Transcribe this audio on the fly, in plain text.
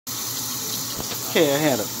Okay, I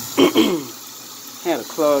had a had a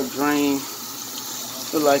clogged drain.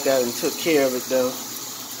 Looked like I done took care of it though.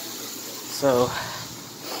 So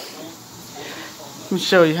let me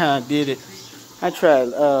show you how I did it. I tried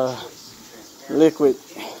liquid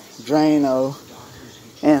Drano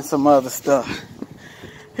and some other stuff.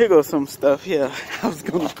 Here goes some stuff here I was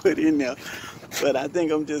gonna put in there, but I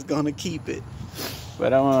think I'm just gonna keep it.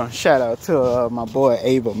 But I want to shout out to my boy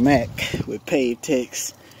Abel Mack with Pave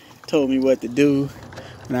Tex. Told me what to do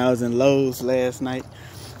when I was in Lowe's last night.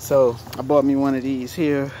 So I bought me one of these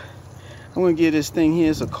here. I'm gonna get this thing here.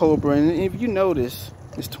 It's a Cobra, and if you notice,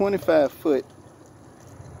 it's 25 foot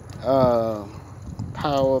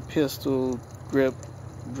power pistol grip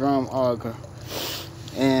drum auger,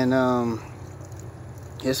 and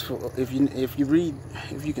it's for, if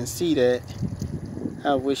you can see that,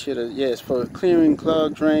 I wish it. Yeah, it's for clearing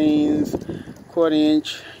clogged drains, 1/4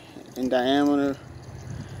 inch in diameter.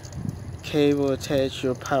 Cable attach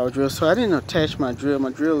your power drill. So I didn't attach my drill.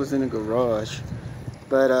 My drill is in the garage.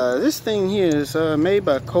 But this thing here is made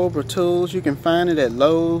by Cobra tools. You can find it at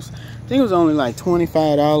Lowe's. I think it was only like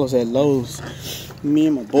 $25 at Lowe's. Me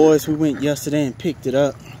and my boys, we went yesterday and picked it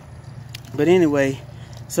up. But anyway,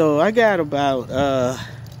 so I got about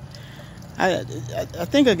I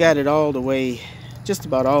think I got it all the way, just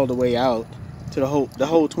about all the way out to the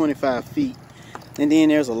whole 25 feet. And then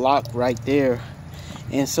there's a lock right there.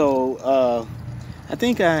 And so I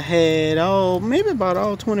think I had maybe about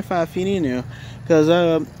all 25 feet in there, because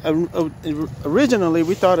originally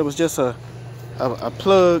we thought it was just a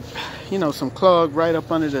plug, you know, some clog right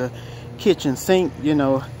up under the kitchen sink, you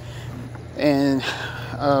know. And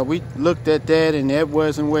we looked at that, and that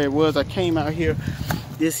wasn't where it was. I came out here.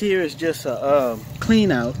 This here is just a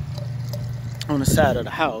clean out on the side of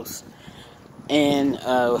the house, and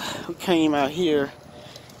we came out here,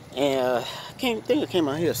 and I think I came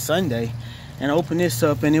out here Sunday and opened this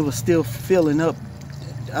up, and it was still filling up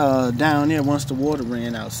down there once the water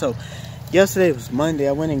ran out. So yesterday was Monday.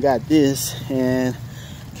 I went and got this and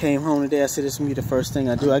came home today. I said this will be the first thing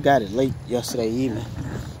I do. I got it late yesterday evening,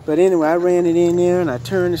 but anyway, I ran it in there and I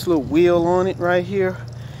turned this little wheel on it right here.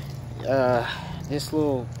 This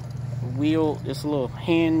little wheel, this little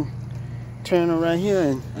hand turner right here,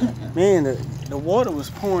 and man, the water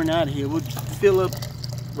was pouring out of here. It would fill up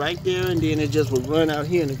right there, and then it just would run out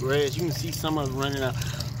here in the grass. You can see some of it running out,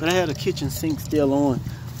 but I had a kitchen sink still on.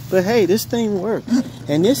 But hey, this thing worked.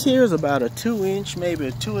 And this here is about a 2 inch, maybe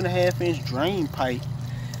a 2.5 inch drain pipe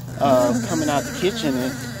coming out the kitchen.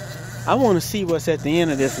 And I want to see what's at the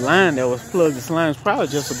end of this line that was plugged. This line is probably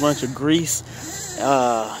just a bunch of grease,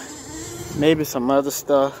 maybe some other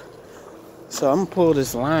stuff. So I'm gonna pull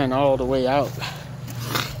this line all the way out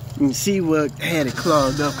and see what had it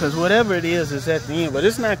clogged up, because whatever it is at the end. But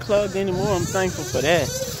it's not clogged anymore. I'm thankful for that.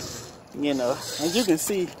 You know, as you can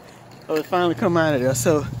see, it finally come out of there.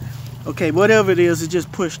 So okay, whatever it is, it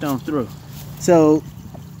just pushed on through. So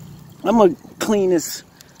I'm gonna clean this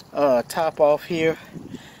top off here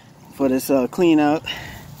for this clean out.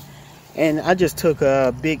 And I just took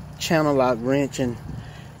a big channel lock wrench, and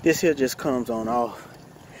this here just comes on off.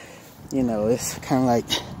 You know, it's kind of like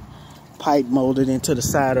pipe molded into the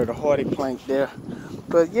side of the hardy plank there.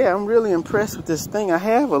 But yeah, I'm really impressed with this thing. I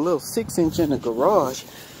have a little 6 inch in the garage.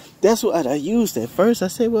 That's what I used at first. I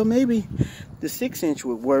said, well, maybe the 6 inch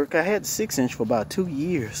would work. I had the 6 inch for about 2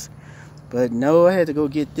 years, but no, I had to go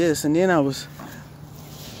get this. And then I was,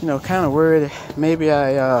 you know, kind of worried maybe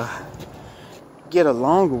I get a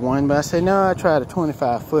longer one, but I said, no, I tried a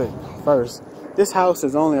 25 foot first. This house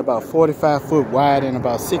is only about 45 foot wide and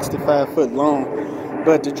about 65 foot long.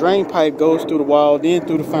 But the drain pipe goes through the wall, then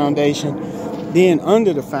through the foundation, then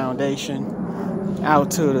under the foundation, out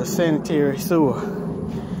to the sanitary sewer.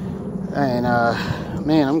 And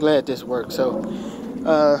man, I'm glad this works. So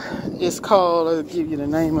it's called, I'll give you the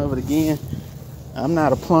name of it again. I'm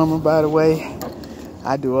not a plumber, by the way.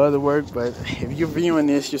 I do other work, but if you're viewing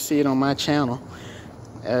this, you'll see it on my channel.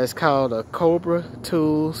 It's called a Cobra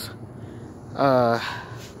Tools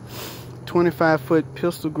 25 foot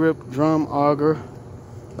pistol grip drum auger.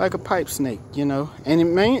 Like a pipe snake, you know, and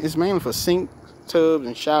it's mainly for sink, tubs,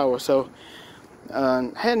 and showers. So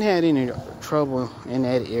hadn't had any trouble in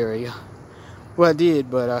that area. Well, I did,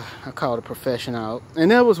 but I called a professional out,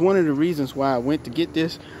 and that was one of the reasons why I went to get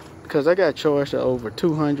this, because I got charged over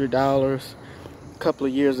 $200 a couple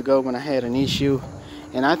of years ago when I had an issue.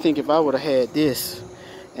 And I think if I would have had this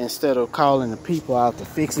instead of calling the people out to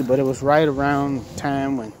fix it, but it was right around the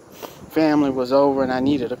time when family was over and I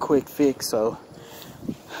needed a quick fix, so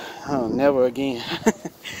oh, never again.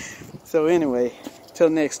 So anyway, till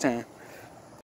next time.